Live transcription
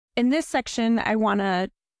In this section, I want to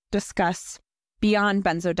discuss beyond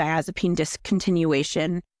benzodiazepine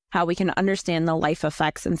discontinuation, how we can understand the life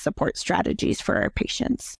effects and support strategies for our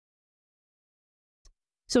patients.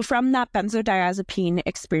 So from that benzodiazepine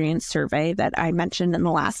experience survey that I mentioned in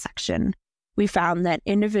the last section, we found that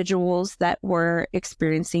individuals that were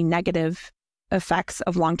experiencing negative effects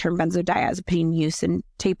of long-term benzodiazepine use and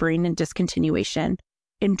tapering and discontinuation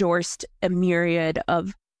endorsed a myriad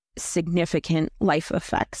of significant life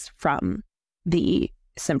effects from the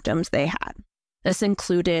symptoms they had. This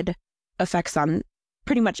included effects on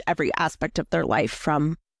pretty much every aspect of their life,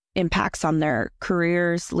 from impacts on their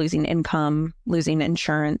careers, losing income, losing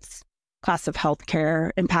insurance, cost of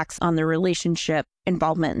healthcare, impacts on their relationship,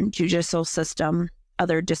 involvement in judicial system,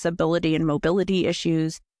 other disability and mobility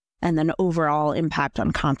issues, and then overall impact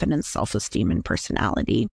on confidence, self-esteem, and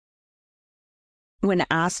personality. When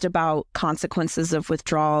asked about consequences of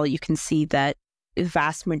withdrawal, you can see that the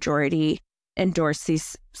vast majority endorse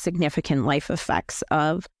these significant life effects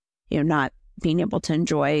of, not being able to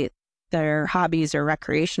enjoy their hobbies or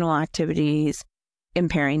recreational activities,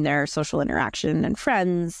 impairing their social interaction and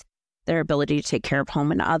friends, their ability to take care of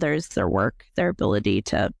home and others, their work, their ability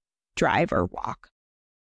to drive or walk.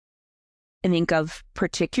 I think of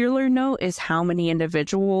particular note is how many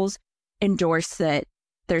individuals endorse that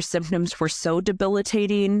their symptoms were so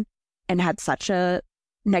debilitating and had such a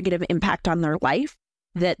negative impact on their life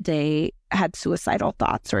that they had suicidal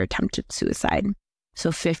thoughts or attempted suicide. So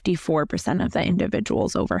 54% of the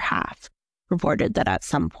individuals, over half, reported that at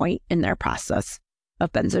some point in their process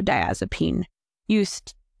of benzodiazepine use,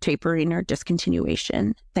 tapering, or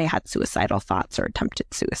discontinuation, they had suicidal thoughts or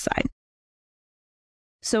attempted suicide.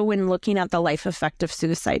 So when looking at the life effect of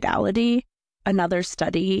suicidality, another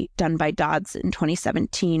study done by Dodds in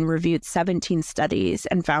 2017 reviewed 17 studies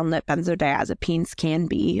and found that benzodiazepines can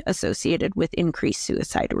be associated with increased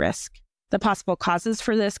suicide risk. The possible causes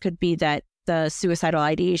for this could be that the suicidal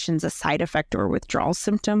ideation is a side effect or withdrawal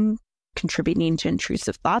symptom, contributing to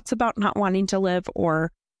intrusive thoughts about not wanting to live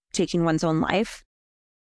or taking one's own life.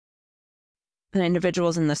 The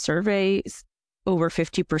individuals in the surveys, over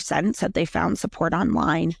 50% said they found support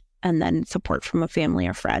online and then support from a family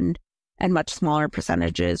or friend, and much smaller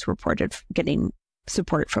percentages reported getting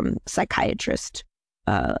support from psychiatrist,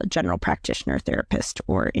 general practitioner, therapist,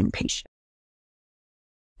 or inpatient.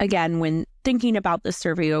 Again, when thinking about the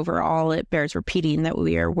survey overall, it bears repeating that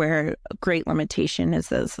we are aware a great limitation is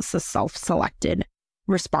this is a self-selected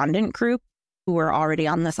respondent group who are already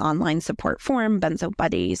on this online support forum, Benzo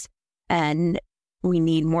Buddies, and we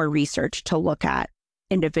need more research to look at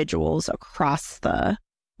individuals across the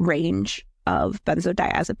range of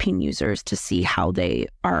benzodiazepine users to see how they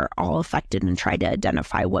are all affected and try to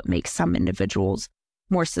identify what makes some individuals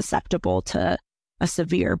more susceptible to a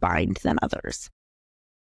severe bind than others.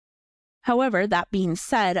 However, that being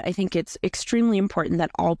said, I think it's extremely important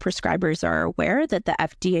that all prescribers are aware that the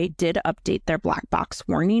FDA did update their black box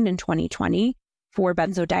warning in 2020 for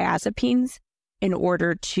benzodiazepines in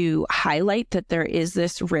order to highlight that there is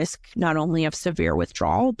this risk not only of severe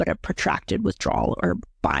withdrawal, but a protracted withdrawal or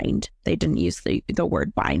bind. They didn't use the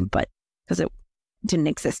word bind, but because it didn't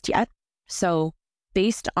exist yet. So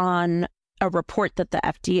based on a report that the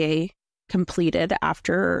FDA completed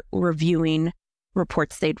after reviewing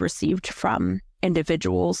reports they'd received from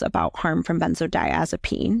individuals about harm from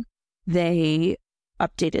benzodiazepine, they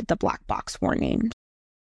updated the black box warning.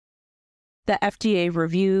 The FDA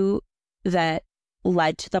review that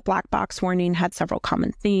led to the black box warning had several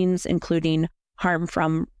common themes, including harm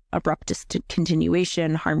from abrupt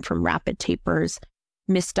discontinuation, harm from rapid tapers,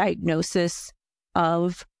 misdiagnosis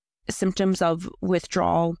of symptoms of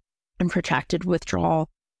withdrawal and protracted withdrawal,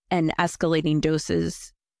 and escalating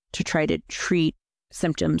doses to try to treat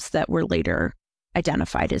symptoms that were later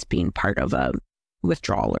identified as being part of a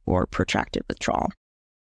withdrawal or protracted withdrawal.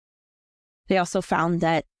 They also found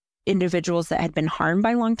that individuals that had been harmed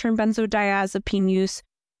by long-term benzodiazepine use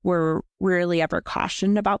were rarely ever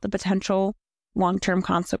cautioned about the potential long-term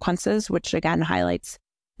consequences, which again highlights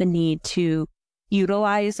the need to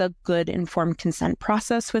utilize a good informed consent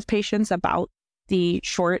process with patients about the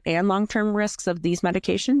short and long-term risks of these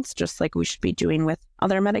medications, just like we should be doing with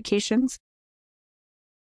other medications.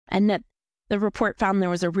 And that the report found there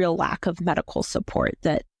was a real lack of medical support,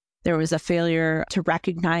 that there was a failure to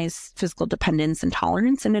recognize physical dependence and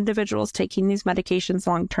tolerance in individuals taking these medications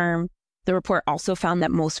long-term. The report also found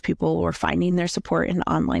that most people were finding their support in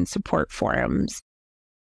online support forums.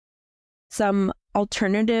 Some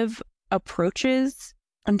alternative approaches,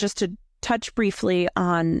 and just to touch briefly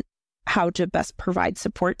on how to best provide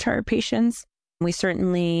support to our patients. We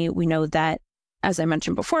know that As I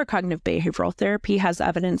mentioned before, cognitive behavioral therapy has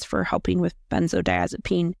evidence for helping with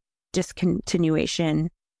benzodiazepine discontinuation.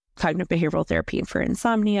 Cognitive behavioral therapy for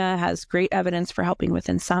insomnia has great evidence for helping with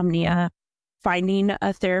insomnia. Finding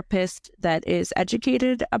a therapist that is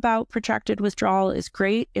educated about protracted withdrawal is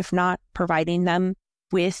great, if not providing them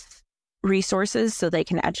with resources so they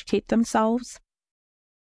can educate themselves.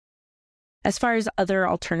 As far as other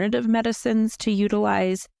alternative medicines to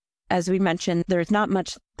utilize, as we mentioned, there's not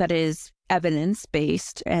much that is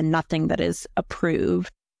evidence-based and nothing that is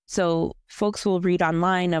approved. So folks will read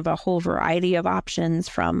online of a whole variety of options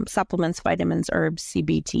from supplements, vitamins, herbs,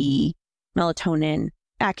 CBT, melatonin,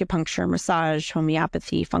 acupuncture, massage,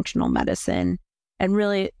 homeopathy, functional medicine. And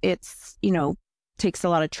really it's, takes a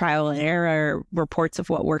lot of trial and error. Reports of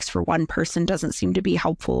what works for one person doesn't seem to be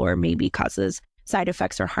helpful or maybe causes side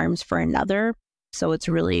effects or harms for another. So it's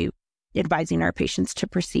really advising our patients to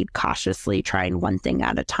proceed cautiously, trying one thing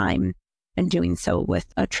at a time and doing so with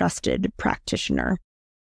a trusted practitioner.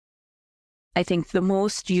 I think the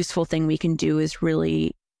most useful thing we can do is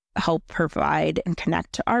really help provide and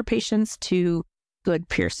connect our patients to good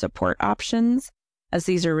peer support options, as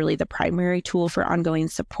these are really the primary tool for ongoing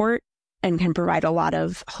support and can provide a lot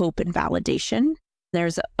of hope and validation.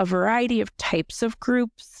 There's a variety of types of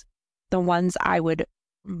groups. The ones I would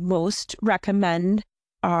most recommend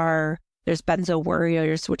are there's Benzo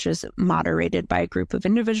Warriors, which is moderated by a group of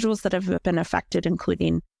individuals that have been affected,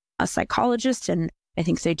 including a psychologist. And I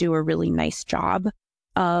think they do a really nice job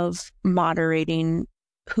of moderating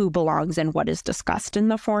who belongs and what is discussed in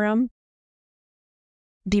the forum.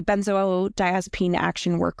 The Benzodiazepine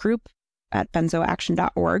Action Work Group at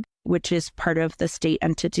benzoaction.org, which is part of the state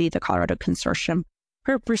entity, the Colorado Consortium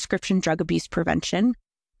for Prescription Drug Abuse Prevention,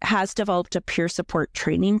 has developed a peer support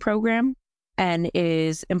training program and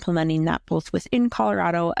is implementing that both within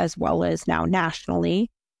Colorado as well as now nationally.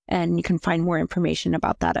 And you can find more information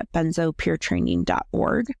about that at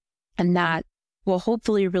benzopeertraining.org. And that will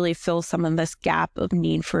hopefully really fill some of this gap of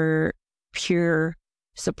need for peer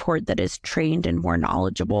support that is trained and more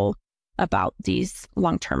knowledgeable about these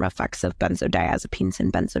long-term effects of benzodiazepines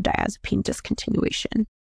and benzodiazepine discontinuation.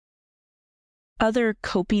 Other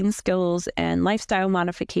coping skills and lifestyle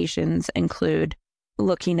modifications include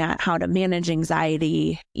looking at how to manage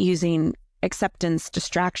anxiety using acceptance,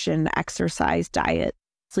 distraction, exercise, diet,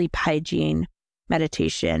 sleep hygiene,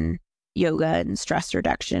 meditation, yoga, and stress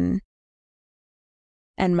reduction.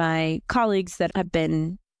 And my colleagues that have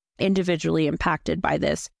been individually impacted by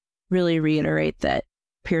this really reiterate that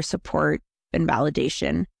peer support and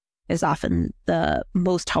validation is often the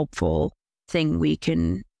most helpful thing we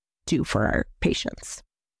can do for our patients.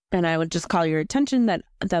 And I would just call your attention that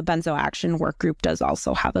the Benzo Action Work Group does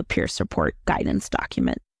also have a peer support guidance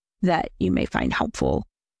document that you may find helpful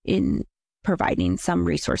in providing some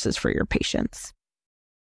resources for your patients.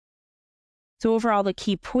 So overall, the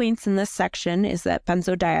key points in this section is that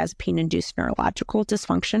benzodiazepine-induced neurological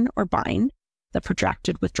dysfunction, or BIND, the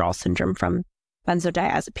protracted withdrawal syndrome from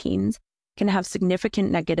benzodiazepines, can have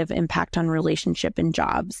significant negative impact on relationship and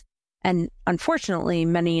jobs. And unfortunately,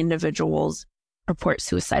 many individuals report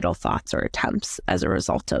suicidal thoughts or attempts as a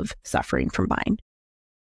result of suffering from BIND.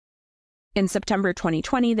 In September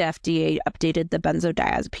 2020, the FDA updated the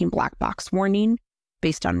benzodiazepine black box warning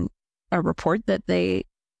based on a report that they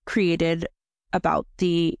created about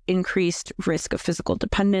the increased risk of physical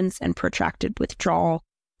dependence and protracted withdrawal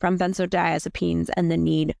from benzodiazepines and the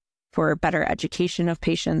need for better education of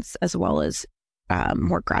patients as well as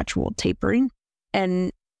more gradual tapering.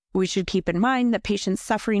 And we should keep in mind that patients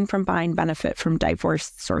suffering from BIND benefit from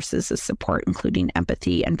diverse sources of support, including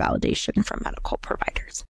empathy and validation from medical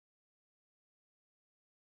providers.